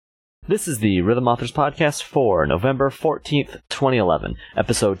This is the Rhythm Authors Podcast for November 14th, 2011,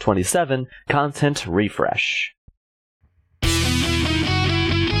 episode 27, Content Refresh.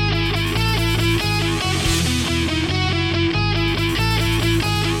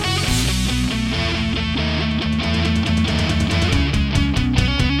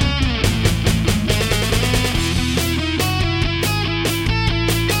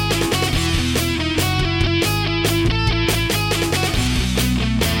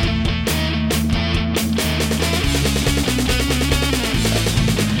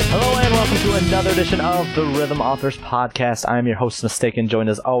 Another edition of the Rhythm Authors Podcast. I am your host, Mistaken, joined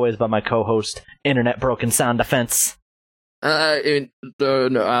as always by my co-host, Internet Broken Sound Defense. Yeah.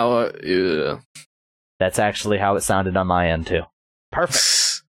 That's actually how it sounded on my end, too.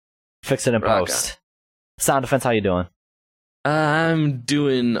 Perfect. Fix it in post. Sound Defense, how you doing? I'm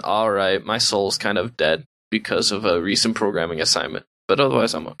doing alright. My soul's kind of dead because of a recent programming assignment, but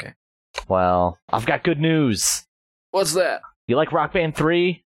otherwise I'm okay. Well, I've got good news. What's that? You like Rock Band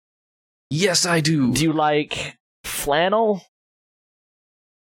 3? Yes, I do. Do you like flannel?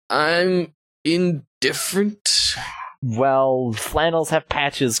 I'm indifferent. Well, flannels have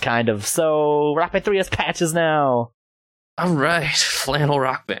patches, kind of, so Rock Band 3 has patches now. Alright, flannel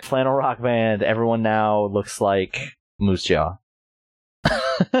rock band. Flannel rock band. Everyone now looks like Moose Jaw.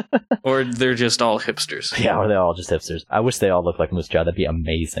 Or they're just all hipsters. Yeah, or they're all just hipsters. I wish they all looked like Moose Jaw. That'd be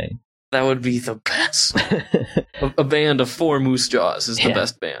amazing. That would be the best. A band of 4 Moose Jaws is the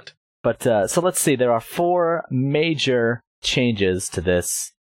best band. But, so let's see, there are 4 major changes to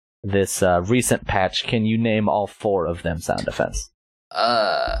this recent patch. Can you name all 4 of them, Sound Defense?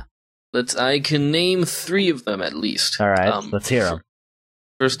 I can name 3 of them at least. Alright, let's hear them.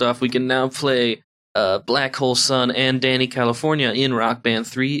 First off, we can now play Black Hole Sun and Danny California in Rock Band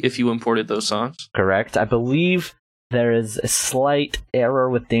 3 if you imported those songs. Correct. I believe there is a slight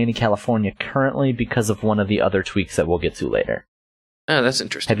error with Danny California currently because of one of the other tweaks that we'll get to later. Oh, that's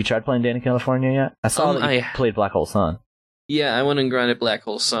interesting. Have you tried playing Danny California yet? I saw that you played Black Hole Sun. Yeah, I went and grinded Black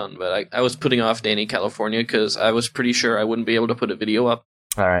Hole Sun, but I was putting off Danny California because I was pretty sure I wouldn't be able to put a video up.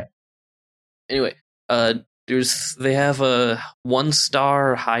 Alright. Anyway, they have a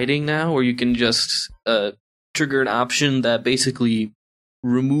 1-star hiding now, where you can just trigger an option that basically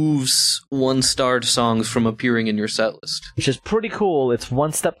removes 1-starred songs from appearing in your setlist. Which is pretty cool. It's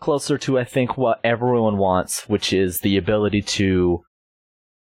one step closer to, I think, what everyone wants, which is the ability to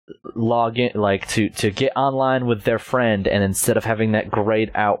log in, like to get online with their friend, and instead of having that grayed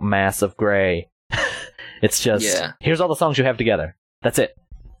out mass of gray, it's just, here's all the songs you have together. That's it.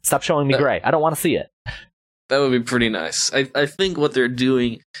 Stop showing me gray. I don't want to see it. That would be pretty nice. I think what they're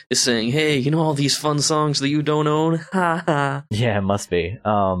doing is saying, hey, you know all these fun songs that you don't own? Ha ha. Yeah, it must be.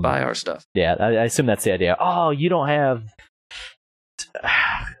 Buy our stuff. Yeah, I assume that's the idea. Oh, you don't have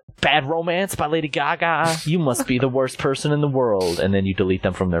Bad Romance by Lady Gaga? You must be the worst person in the world. And then you delete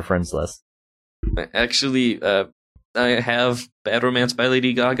them from their friends list. Actually, I have Bad Romance by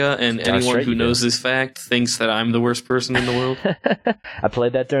Lady Gaga, and anyone who knows this fact thinks that I'm the worst person in the world. I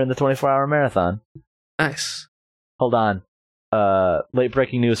played that during the 24-hour marathon. Nice. Hold on. Late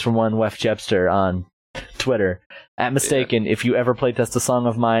breaking news from one Wef Jebster on Twitter. At Mistaken, if you ever play test a song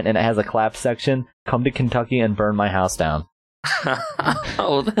of mine and it has a clap section, come to Kentucky and burn my house down.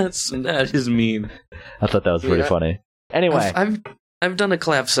 Oh, that is mean. I thought that was pretty funny. Anyway, I've done a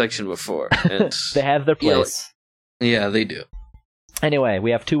clap section before. And they have their place. Yeah, they do. Anyway,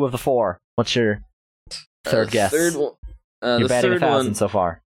 we have 2 of the 4. What's your third guess? Third one. You're batting 1,000 so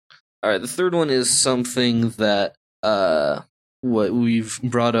far. All right, the third one is something that what we've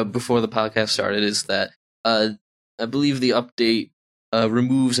brought up before the podcast started is that I believe the update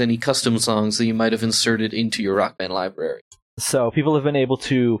removes any custom songs that you might have inserted into your Rock Band library. So people have been able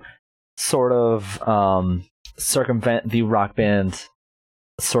to sort of circumvent the Rock Band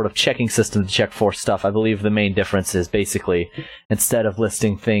sort of checking system to check for stuff. I believe the main difference is basically instead of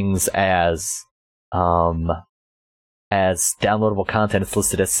listing things as downloadable content, it's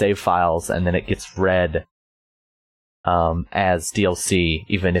listed as save files, and then it gets read as DLC,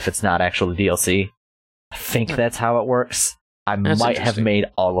 even if it's not actually DLC. I think that's how it works. I might have made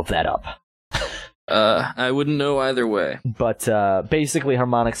all of that up. I wouldn't know either way. But basically,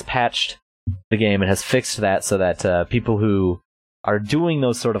 Harmonix patched the game and has fixed that so that people who are doing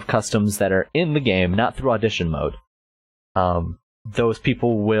those sort of customs that are in the game, not through audition mode, those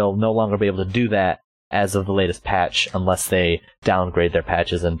people will no longer be able to do that as of the latest patch unless they downgrade their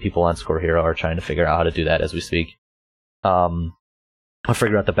patches, and people on Score Hero are trying to figure out how to do that as we speak. I'll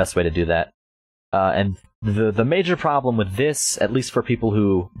figure out the best way to do that. And the major problem with this, at least for people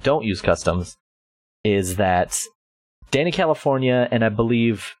who don't use customs, is that Danny California and I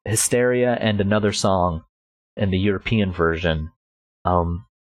believe Hysteria and another song in the European version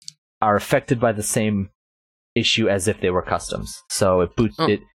are affected by the same issue as if they were customs. So it boots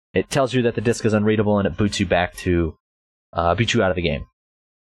it tells you that the disc is unreadable and it boots you back to boot you out of the game.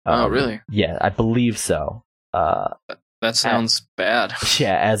 Oh, really? Yeah, I believe so. That sounds bad.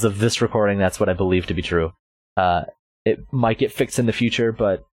 Yeah, as of this recording, that's what I believe to be true. It might get fixed in the future,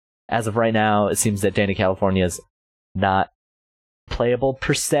 but as of right now, it seems that Danny California is not playable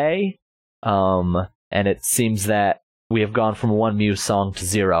per se. And it seems that we have gone from one Muse song to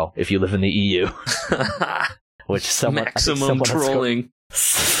 0 if you live in the EU. Which maximum trolling.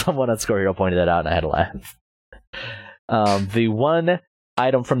 Someone on Score Hero pointed that out, and I had to laugh. The one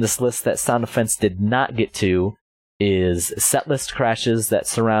item from this list that Sound Offense did not get to is setlist crashes that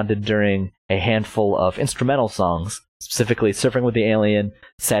surrounded during a handful of instrumental songs, specifically Surfing with the Alien,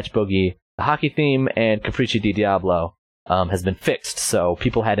 Satch Boogie, the hockey theme, and Capricci di Diablo, has been fixed. So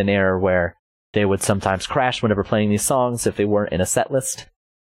people had an error where they would sometimes crash whenever playing these songs if they weren't in a setlist.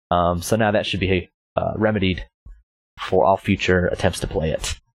 So now that should be remedied for all future attempts to play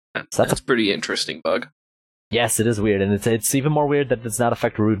it. So that's a pretty interesting bug. Yes, it is weird, and it's even more weird that it does not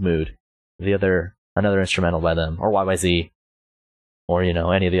affect Rude Mood, another instrumental by them, or YYZ, or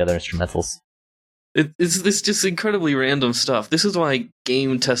any of the other instrumentals. It's just incredibly random stuff. This is why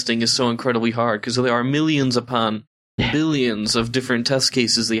game testing is so incredibly hard, because there are millions upon billions of different test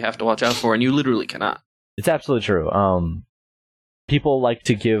cases that you have to watch out for, and you literally cannot. It's absolutely true. People like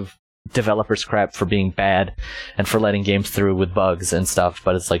to give developers crap for being bad and for letting games through with bugs and stuff,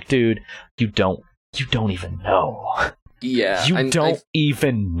 but it's like, dude, you don't even know. Yeah. You don't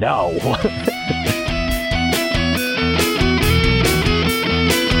even know.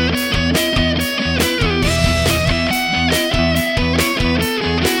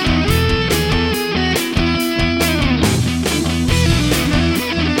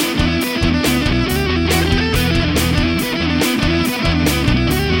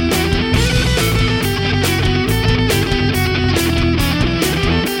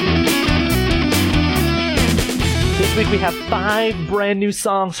 This week we have 5 brand new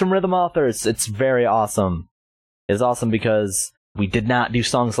songs from Rhythm Authors. It's very awesome. It's awesome because we did not do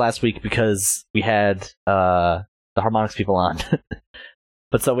songs last week because we had the Harmonix people on.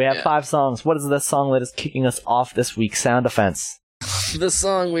 But so we have 5 songs. What is this song that is kicking us off this week's Sound Offense? The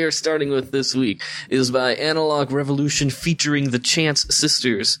song we are starting with this week is by Analog Revolution featuring the Chance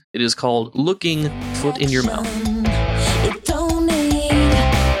Sisters. It is called Looking Foot in Your Mouth. It don't need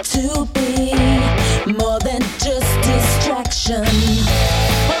to be more than just distraction.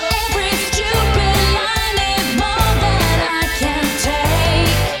 For every stupid line is more than I can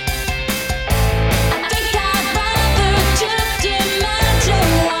take. I think I'd rather just imagine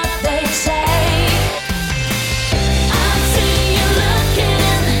what they say. I see you looking,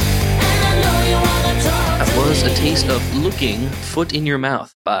 and I know you wanna talk. That was a taste of Looking Foot in Your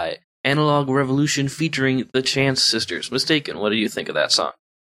Mouth by Analog Revolution featuring the Chance Sisters. Mistaken, what do you think of that song?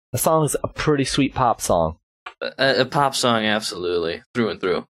 The song is a pretty sweet pop song. A pop song, absolutely, through and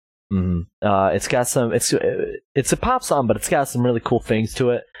through. Mm-hmm. It's got some. It's a pop song, but it's got some really cool things to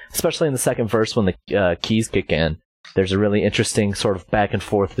it. Especially in the second verse when the keys kick in. There's a really interesting sort of back and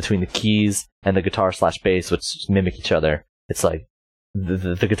forth between the keys and the guitar/bass, which mimic each other. It's like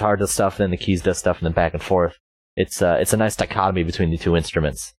the guitar does stuff, then the keys does stuff, and then back and forth. It's a nice dichotomy between the two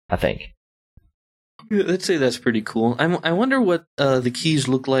instruments, I think. I'd say that's pretty cool. I wonder what the keys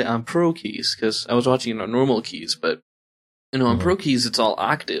look like on Pro Keys, because I was watching it on normal keys, but on Pro Keys it's all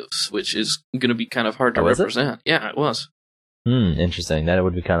octaves, which is going to be kind of hard to represent. Yeah, it was. Interesting. That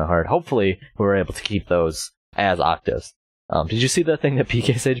would be kind of hard. Hopefully we were able to keep those as octaves. Did you see the thing that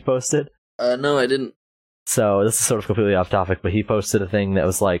PK Sage posted? No, I didn't. So this is sort of completely off topic, but he posted a thing that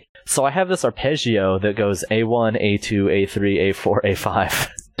was like, so I have this arpeggio that goes A1, A2, A3, A4, A5.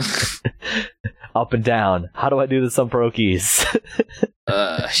 Up and down. How do I do this on Pro Keys?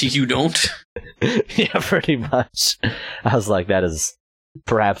 You don't? Yeah, pretty much. I was like, that is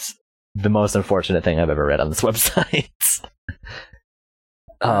perhaps the most unfortunate thing I've ever read on this website.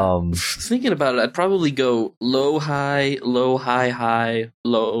 Thinking about it, I'd probably go low, high, high,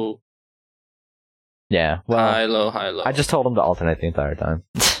 low. Yeah, well, high, low. I just told him to alternate the entire time.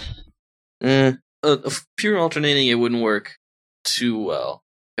 Pure alternating, it wouldn't work too well,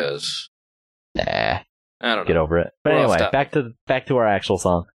 because... Nah. I don't know. Get over it. But anyway, back to our actual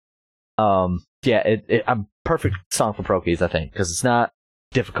song. Yeah, a perfect song for Pro Keys, I think, because it's not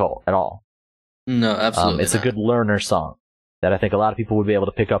difficult at all. No, absolutely It's a good learner song that I think a lot of people would be able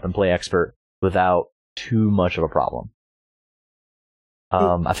to pick up and play expert without too much of a problem.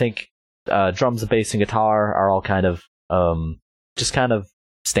 I think drums, bass, and guitar are all kind of Just kind of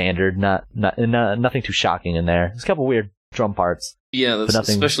standard, nothing too shocking in there. There's a couple weird drum parts. Yeah, but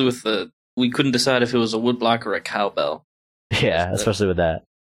nothing... especially with we couldn't decide if it was a woodblock or a cowbell. Yeah, especially with that.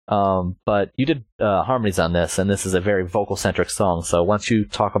 But you did harmonies on this, and this is a very vocal-centric song, so why don't you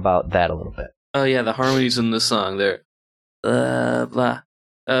talk about that a little bit? Oh yeah, the harmonies in this song, they're blah.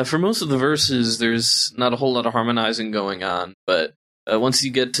 For most of the verses, there's not a whole lot of harmonizing going on, but once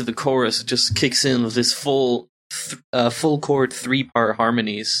you get to the chorus, it just kicks in with this full chord 3-part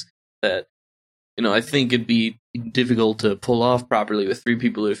harmonies that, I think it'd be difficult to pull off properly with 3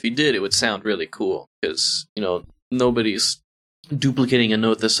 people. If you did, it would sound really cool, because, nobody's duplicating a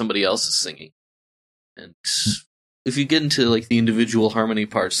note that somebody else is singing. And if you get into, like, the individual harmony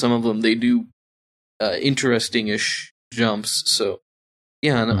parts, some of them, they do interesting-ish jumps, so...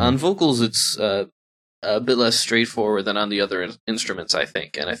 Yeah, on vocals, it's a bit less straightforward than on the other instruments, I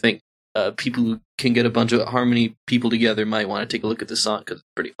think. And I think people who can get a bunch of harmony people together might want to take a look at this song because it's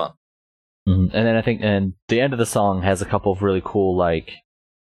pretty fun. Mm-hmm. And then I think the end of the song has a couple of really cool, like,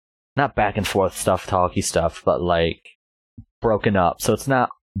 not back and forth stuff, talky stuff, but like broken up. So it's not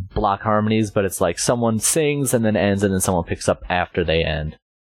block harmonies, but it's like someone sings and then ends, and then someone picks up after they end.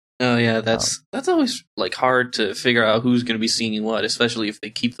 Oh yeah, that's always like hard to figure out who's going to be singing what, especially if they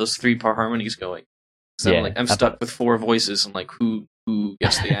keep those 3-part harmonies going. So I'm stuck with 4 voices and like who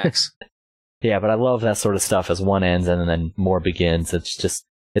gets the axe. Yeah, but I love that sort of stuff as one ends and then more begins. It's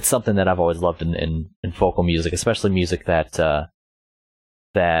something that I've always loved in vocal music, especially music that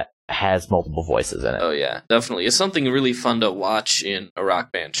has multiple voices in it. Oh yeah, definitely. It's something really fun to watch in a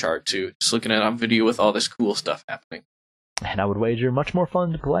Rock Band chart too. Just looking at it on video with all this cool stuff happening. And I would wager much more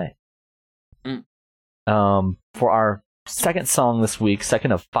fun to play. Mm. For our second song this week,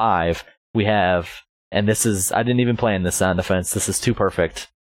 second of 5, we have, and this is, I didn't even plan this on Defense, this is too perfect.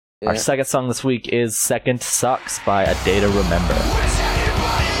 Yeah. Our second song this week is Second Sucks by A Day to Remember.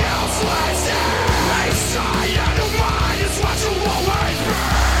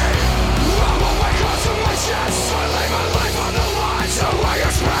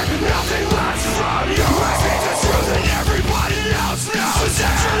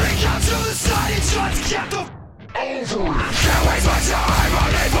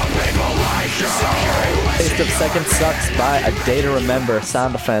 Taste of Second Sucks by A Day to Remember.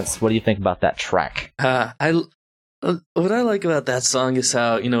 Sound Defense, what do you think about that track? What I like about that song is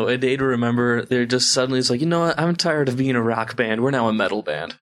how, A Day to Remember, they're just suddenly, it's like, what, I'm tired of being a rock band, we're now a metal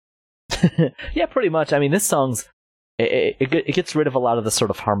band. Yeah, pretty much. I mean, this song's, it gets rid of a lot of the sort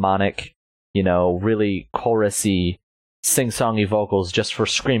of harmonic, really chorusy, sing-songy vocals just for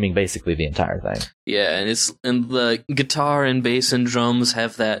screaming basically the entire thing. Yeah, and the guitar and bass and drums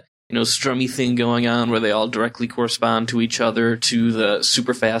have that, strummy thing going on where they all directly correspond to each other to the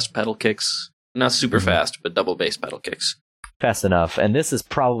super fast pedal kicks. Not super fast, but double bass pedal kicks. Fast enough. And this is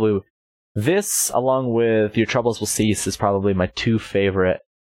probably, along with Your Troubles Will Cease, is probably my 2 favorite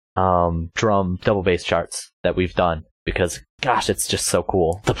drum double bass charts that we've done, because gosh, it's just so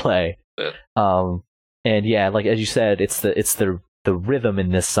cool to play. And yeah, like as you said, it's the rhythm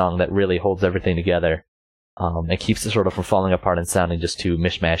in this song that really holds everything together. It keeps it sort of from falling apart and sounding just too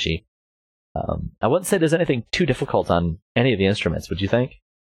mishmashy. I wouldn't say there's anything too difficult on any of the instruments, would you think?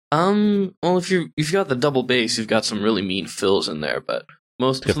 Well, if you've got the double bass, you've got some really mean fills in there, but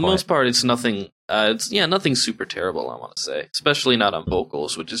for the most part, it's nothing. Nothing super terrible, I want to say, especially not on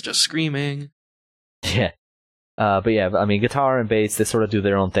vocals, which is just screaming. Yeah, but yeah, I mean, guitar and bass, they sort of do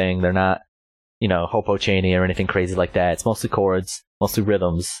their own thing. They're not, Hopo Chaney or anything crazy like that. It's mostly chords, mostly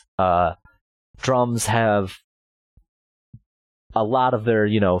rhythms. Drums have a lot of their,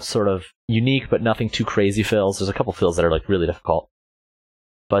 sort of unique but nothing too crazy fills. There's a couple fills that are like really difficult.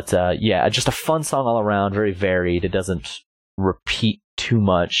 But yeah, just a fun song all around, very varied. It doesn't repeat too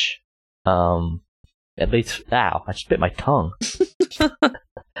much. At least, ow, I just bit my tongue.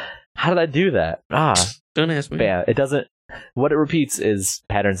 How did I do that? Don't ask me. But yeah, it doesn't, what it repeats is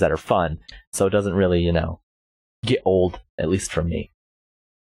patterns that are fun. So it doesn't really, get old, at least for me.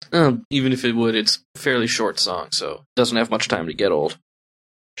 Even if it would, it's a fairly short song, so it doesn't have much time to get old.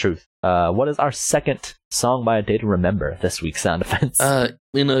 Truth. What is our second song by A Day to Remember this week's Sound Defense?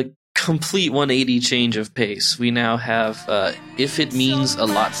 In a complete 180 change of pace, we now have If It Means a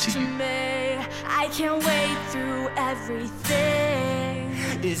Lot to You. I can't wait through everything.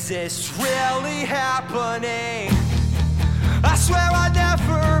 Is this really happening? I swear I'll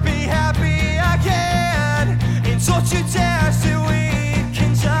never be happy again. And don't you dare to we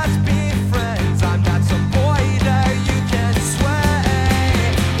can just be friends. I'm not some boy that you can sway.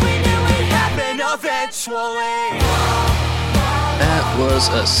 We knew it happened eventually. That was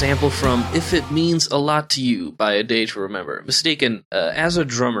was a sample from If It Means a Lot to You by A Day to Remember. Mistaken, as a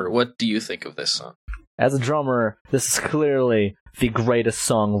drummer, what do you think of this song? As a drummer, this is clearly the greatest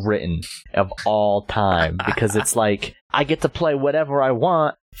song written of all time, because it's like, I get to play whatever I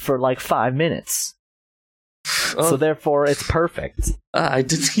want for like 5 minutes. So therefore, it's perfect. I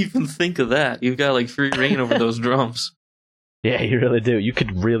didn't even think of that. You've got like free reign over those drums. Yeah, you really do. You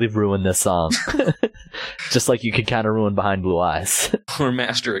could really ruin this song. Just like you could kind of ruin Behind Blue Eyes. Or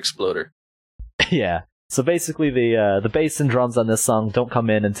Master Exploder. Yeah. So basically, the bass and drums on this song don't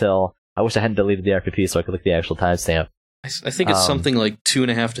come in until... I wish I hadn't deleted the RPP so I could look at the actual timestamp. I think it's something like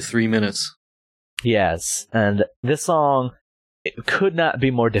 2.5 to 3 minutes. Yes, and this song, it could not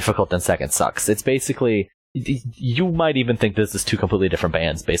be more difficult than Second Sucks. It's basically... You might even think this is two completely different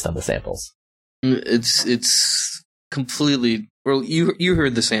bands based on the samples. It's completely... Well, you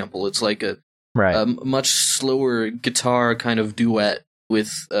heard the sample. It's like a much slower guitar kind of duet with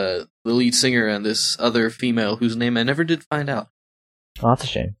the lead singer and this other female whose name I never did find out. Oh, that's a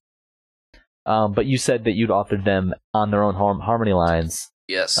shame. But you said that you'd authored them on their own harmony lines.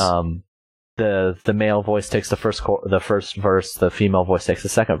 Yes. The male voice takes the first verse, the female voice takes the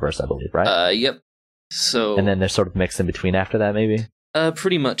second verse, I believe, right? Yep. So, and then they're sort of mixed in between after that, maybe?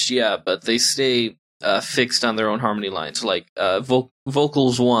 Pretty much, yeah, but they stay fixed on their own harmony lines. Like,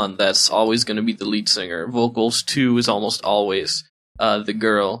 vocals 1, that's always going to be the lead singer. Vocals 2 is almost always the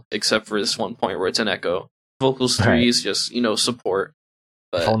girl, except for this one point where it's an echo. Vocals 3 is just, support.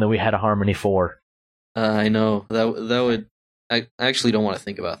 But, if only we had a harmony 4. I know. That would... I actually don't want to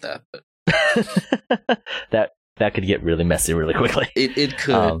think about that, but... that could get really messy really quickly. It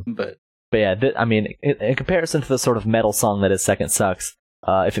could, but... But yeah, in comparison to the sort of metal song that is Second Sucks,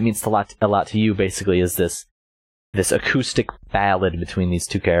 If It Means a Lot to You basically is this acoustic ballad between these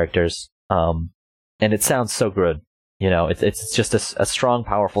two characters, and it sounds so good. It's just a strong,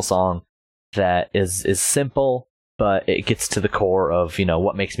 powerful song that is simple, but it gets to the core of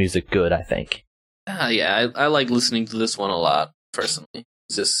what makes music good, I think. Yeah, I like listening to this one a lot personally.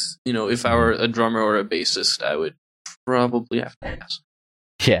 It's just if I were a drummer or a bassist, I would probably have to pass.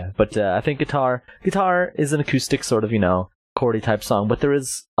 Yeah, but I think guitar is an acoustic sort of, chordy type song, but there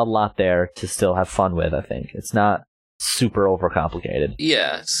is a lot there to still have fun with, I think. It's not super overcomplicated.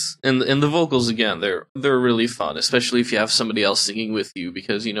 Yeah, and the vocals, again, they're really fun, especially if you have somebody else singing with you,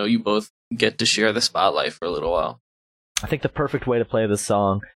 because, you both get to share the spotlight for a little while. I think the perfect way to play this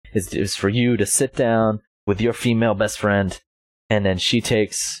song is for you to sit down with your female best friend, and then she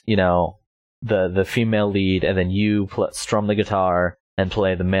takes, the female lead, and then you strum the guitar and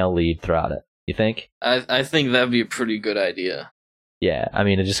play the male lead throughout it. You think? I think that'd be a pretty good idea. Yeah, I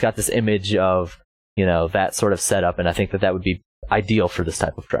mean, it just got this image of, that sort of setup, and I think that would be ideal for this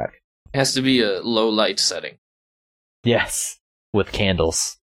type of track. It has to be a low light setting. Yes, with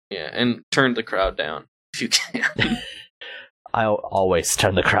candles. Yeah, and turn the crowd down if you can. I'll always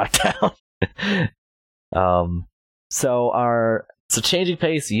turn the crowd down. So changing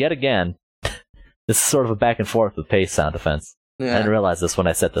pace yet again. This is sort of a back and forth with pace sound effects. Yeah. I didn't realize this when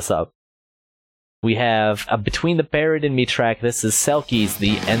I set this up. We have Between the Buried and Me track. This is Selkie's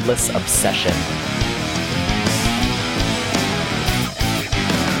The Endless Obsession.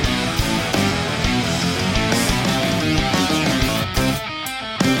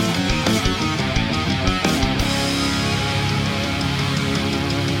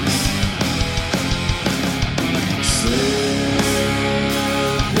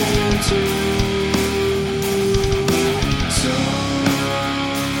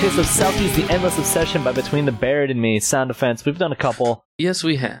 Okay, so Selkie's The Endless Obsession by Between the Buried and Me. Sound effects. We've done a couple. Yes,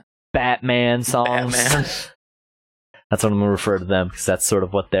 we have. Batman songs. Batman. That's what I'm going to refer to them, because that's sort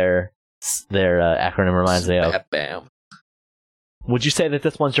of what their acronym reminds me of. Bam. Would you say that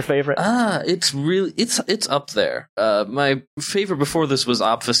this one's your favorite? It's really it's up there. My favorite before this was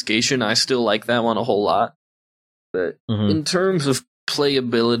Obfuscation. I still like that one a whole lot. But in terms of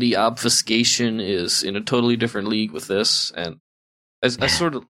playability, Obfuscation is in a totally different league with this, and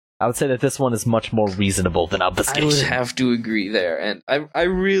I would say that this one is much more reasonable than Obfuscation. I would have to agree there, and I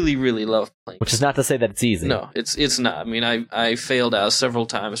really, really love playing. Which is not to say that it's easy. No, it's not. I mean, I failed out several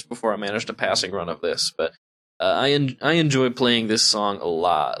times before I managed a passing run of this, but I enjoy playing this song a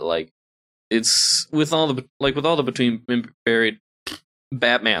lot. Like, it's with all the Between Buried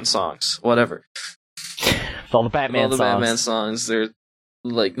Batman songs, whatever. With all the Batman songs, they're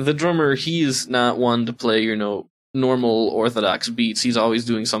like the drummer. He is not one to play, normal orthodox beats. He's always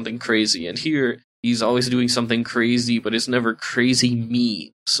doing something crazy, and here he's always doing something crazy, but it's never crazy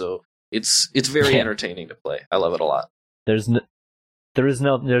mean. So it's very entertaining to play. I love it a lot. There's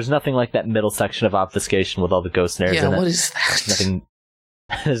nothing like that middle section of Obfuscation with all the ghost snares in it. What is that?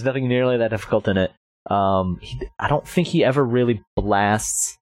 There's nothing nearly that difficult in it. I don't think he ever really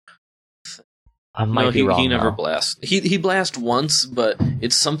blasts. I might be wrong. He never though. blasts. He blasts once, but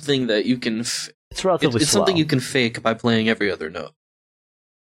it's something that you can. It's relatively It's slow. something you can fake by playing every other note.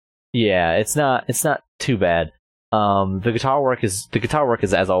 Yeah, it's not too bad. The guitar work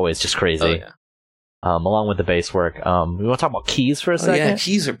is as always just crazy. Oh yeah. Along with the bass work. We want to talk about keys for a second. Yeah,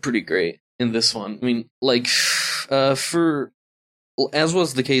 keys are pretty great in this one. I mean, like, as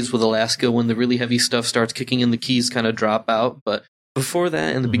was the case with Alaska, when the really heavy stuff starts kicking in, the keys kind of drop out. But before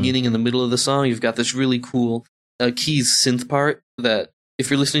that, in the beginning and the middle of the song, you've got this really cool keys synth part that, if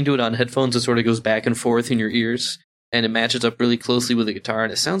you're listening to it on headphones, it sort of goes back and forth in your ears, and it matches up really closely with the guitar,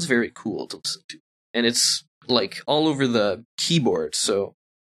 and it sounds very cool to listen to. And it's, like, all over the keyboard, so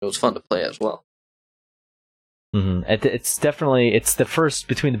it was fun to play as well. Mm-hmm. It's the first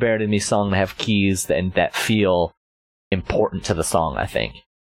Between the Buried and Me song to have keys that feel important to the song, I think.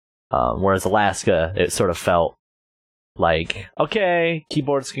 Whereas Alaska, it sort of felt like, okay,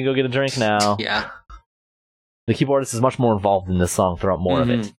 keyboardists can go get a drink now. Yeah. The keyboardist is much more involved in this song throughout more of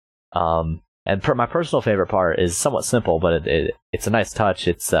it. And my personal favorite part is somewhat simple, but it's a nice touch.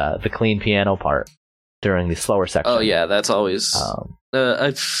 It's the clean piano part during the slower section. Oh yeah, that's always...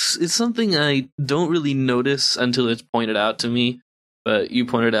 it's something I don't really notice until it's pointed out to me, but you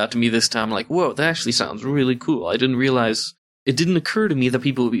pointed it out to me this time, like, whoa, that actually sounds really cool. I didn't realize, it didn't occur to me that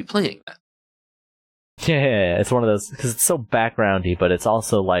people would be playing that. Yeah, it's one of those, because it's so backgroundy, but it's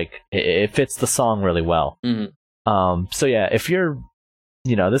also like, it fits the song really well. Mm-hmm. So yeah, if you're,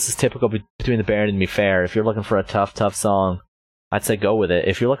 this is typical Between the Buried and Me fare. If you're looking for a tough song, I'd say go with it.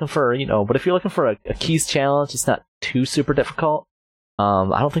 If you're looking for, but if you're looking for a keys challenge, it's not too super difficult.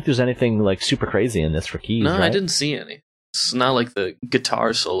 I don't think there's anything like super crazy in this for keys. No, right? I didn't see any. It's not like the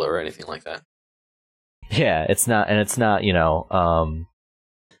guitar solo or anything like that. Yeah, it's not, and it's not,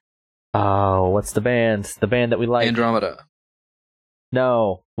 what's the band? The band that we like? Andromeda.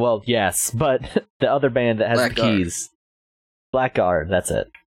 No, well, yes, but the other band that has Blackguard. the keys. Blackguard, that's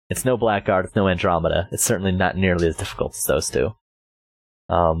it. It's no Blackguard, it's no Andromeda. It's certainly not nearly as difficult as those two.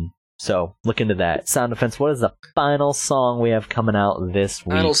 So, look into that. Sound Defense, what is the final song we have coming out this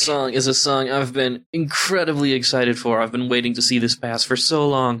week? Final song is a song I've been incredibly excited for. I've been waiting to see this pass for so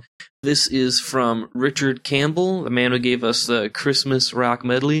long. This is from Richard Campbell, the man who gave us the Christmas rock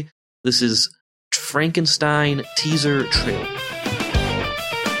medley. This is Frankenstein Teaser Trailer.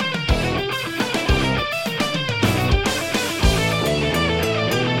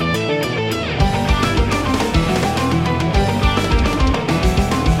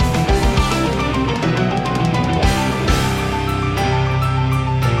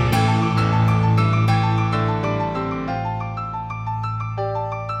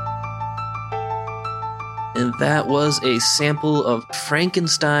 And that was a sample of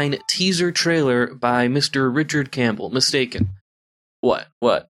Frankenstein teaser trailer by Mr. Richard Campbell. Mistaken. What?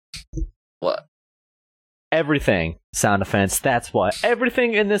 Everything, Sound Defense, that's what.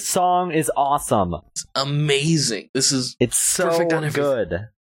 Everything in this song is awesome. It's amazing. It's so perfect on everything. good.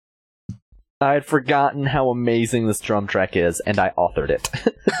 I had forgotten how amazing this drum track is, and I authored it.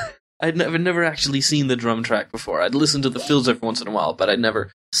 I'd never actually seen the drum track before. I'd listened to the fills every once in a while, but I'd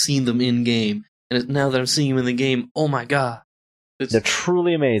never seen them in game. And now that I'm seeing them in the game, oh my god. They're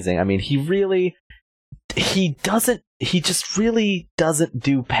truly amazing. I mean, he just really doesn't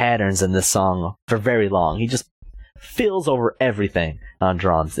do patterns in this song for very long. He just fills over everything on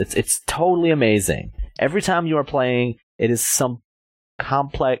drums. It's totally amazing. Every time you are playing, it is some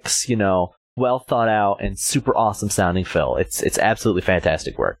complex, well thought out and super awesome sounding fill. It's absolutely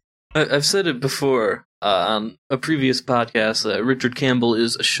fantastic work. I've said it before on a previous podcast that Richard Campbell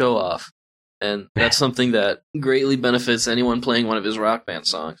is a show-off. And that's something that greatly benefits anyone playing one of his rock band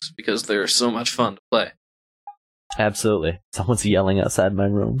songs, because they're so much fun to play. Absolutely. Someone's yelling outside my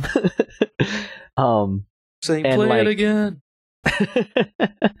room. Saying, and play it again.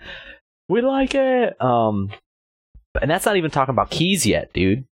 We like it. And that's not even talking about keys yet,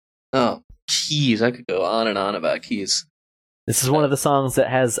 dude. Oh, keys. I could go on and on about keys. This is one of the songs that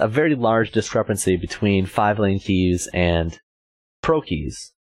has a very large discrepancy between 5-lane keys and pro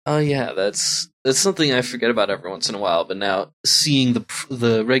keys. Oh yeah, that's something I forget about every once in a while. But now seeing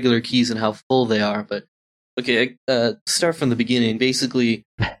the regular keys and how full they are. But okay, start from the beginning. Basically,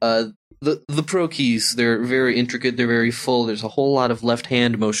 the pro keys, they're very intricate. They're very full. There's a whole lot of left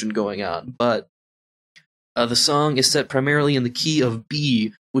hand motion going on. But the song is set primarily in the key of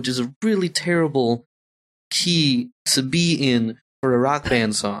B, which is a really terrible key to be in for a rock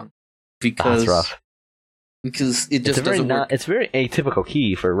band song, because That's rough. Because it just doesn't work. It's a very atypical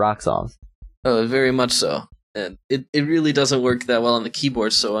key for rock songs. Oh, very much so. And it really doesn't work that well on the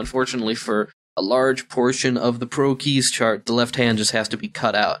keyboard, so unfortunately for a large portion of the Pro Keys chart, the left hand just has to be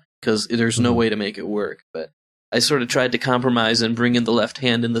cut out, because there's no way to make it work. But I sort of tried to compromise and bring in the left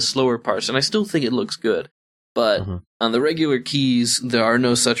hand in the slower parts, and I still think it looks good. But on the regular keys, there are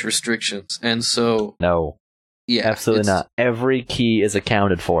no such restrictions, and so... No. Yeah, Absolutely not. Every key is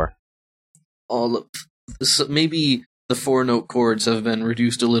accounted for. Maybe the 4-note chords have been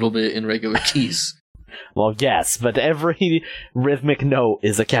reduced a little bit in regular keys. Well, yes, but every rhythmic note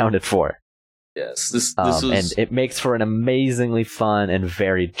is accounted for. Yes, this was... And it makes for an amazingly fun and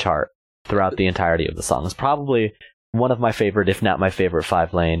varied chart throughout the entirety of the song. It's probably one of my favorite, if not my favorite,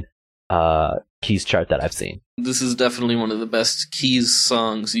 5-lane keys chart that I've seen. This is definitely one of the best keys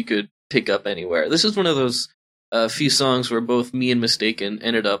songs you could pick up anywhere. This is one of those few songs where both me and Mistaken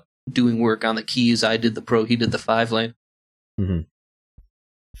ended up doing work on the keys. I did the Pro, he did the 5-lane. Mm-hmm.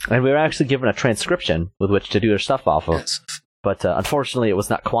 And we were actually given a transcription with which to do our stuff off of. Yes. But unfortunately, it was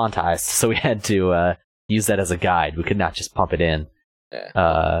not quantized, so we had to use that as a guide. We could not just pump it in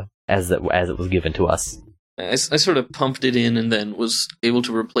as it was given to us. I sort of pumped it in and then was able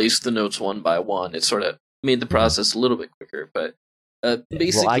to replace the notes one by one. It sort of made the process a little bit quicker, but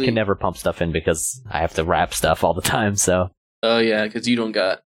basically... Well, I can never pump stuff in because I have to wrap stuff all the time, so... Oh, yeah, because you don't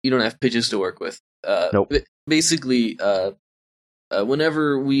have pitches to work with. Nope. Basically,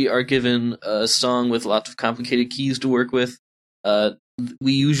 whenever we are given a song with lots of complicated keys to work with,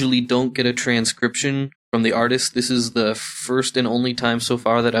 we usually don't get a transcription from the artist. This is the first and only time so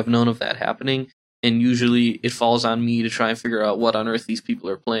far that I've known of that happening, and usually it falls on me to try and figure out what on earth these people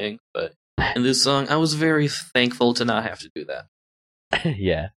are playing. But in this song, I was very thankful to not have to do that.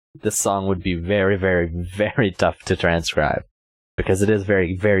 Yeah, this song would be very, very, very tough to transcribe, because it is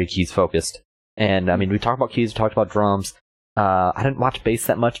very, very keys focused. And, I mean, we talked about keys, we talked about drums. I didn't watch bass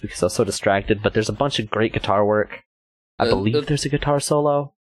that much because I was so distracted, but there's a bunch of great guitar work. I believe there's a guitar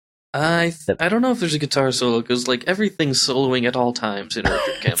solo. I don't know if there's a guitar solo, because like everything's soloing at all times in a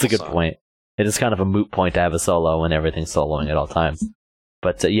Richard Campbell That's a good song. point. It is kind of a moot point to have a solo when everything's soloing at all times.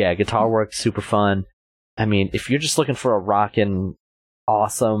 But yeah, guitar work, super fun. I mean, if you're just looking for a rockin',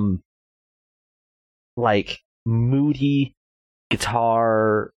 awesome, like, moody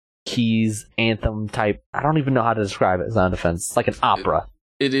guitar keys anthem type, I don't even know how to describe it, Sound Defense. It's like an opera.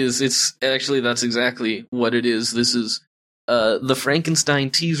 It is. It's actually, that's exactly what it is. This is the Frankenstein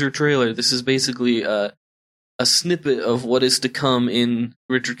teaser trailer. This is basically a snippet of what is to come in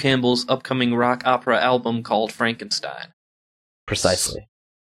Richard Campbell's upcoming rock opera album called Frankenstein. Precisely.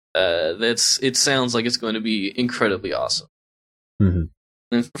 It sounds like it's going to be incredibly awesome. Mm-hmm.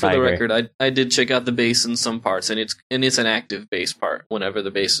 And for I the agree. record, I did check out the bass in some parts, and it's an active bass part whenever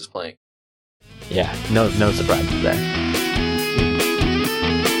the bass is playing. Yeah, no surprises there.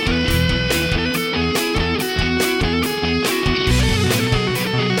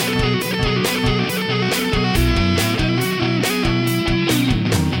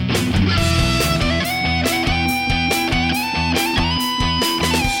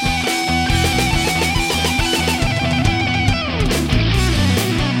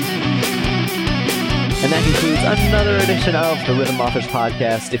 And that concludes another edition of the Rhythm Authors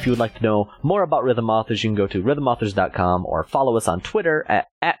Podcast. If you would like to know more about Rhythm Authors, you can go to rhythmauthors.com or follow us on Twitter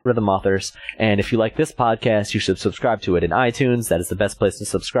at Rhythm Authors. And if you like this podcast, you should subscribe to it in iTunes. That is the best place to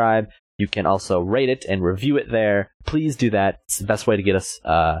subscribe. You can also rate it and review it there. Please do that. It's the best way to get us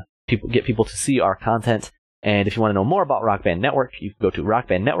get people to see our content. And if you want to know more about Rock Band Network, you can go to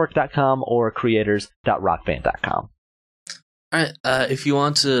rockbandnetwork.com or creators.rockband.com. Alright, if you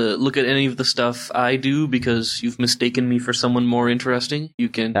want to look at any of the stuff I do because you've mistaken me for someone more interesting, you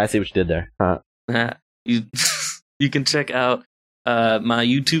can... I see what you did there. You can check out my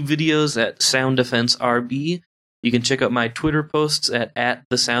YouTube videos at Sound Defense RB. You can check out my Twitter posts at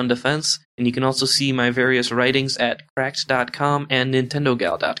the Sound Defense, and you can also see my various writings at cracked.com and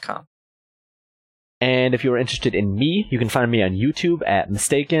nintendogal.com. And if you're interested in me, you can find me on YouTube at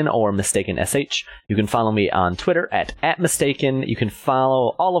Mistaken or MistakenSH. You can follow me on Twitter at Mistaken. You can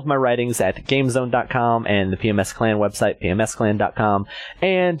follow all of my writings at GameZone.com and the PMS Clan website, PMSClan.com.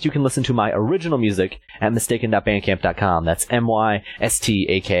 And you can listen to my original music at Mistaken.bandcamp.com. That's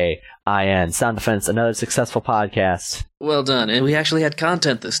MYSTAKIN. Sound Defense, another successful podcast. Well done, and we actually had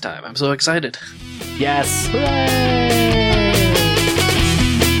content this time. I'm so excited. Yes! Hooray!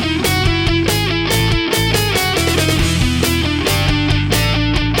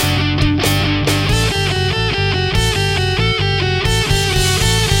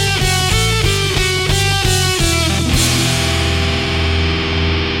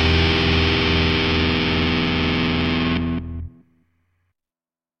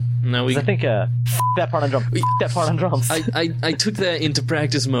 Now 'Cause I think that part on drum, that part on drums. I took that into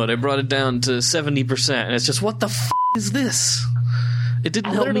practice mode. I brought it down to 70%, and it's just, what the is this? It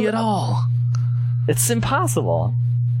didn't help me at all. It's impossible.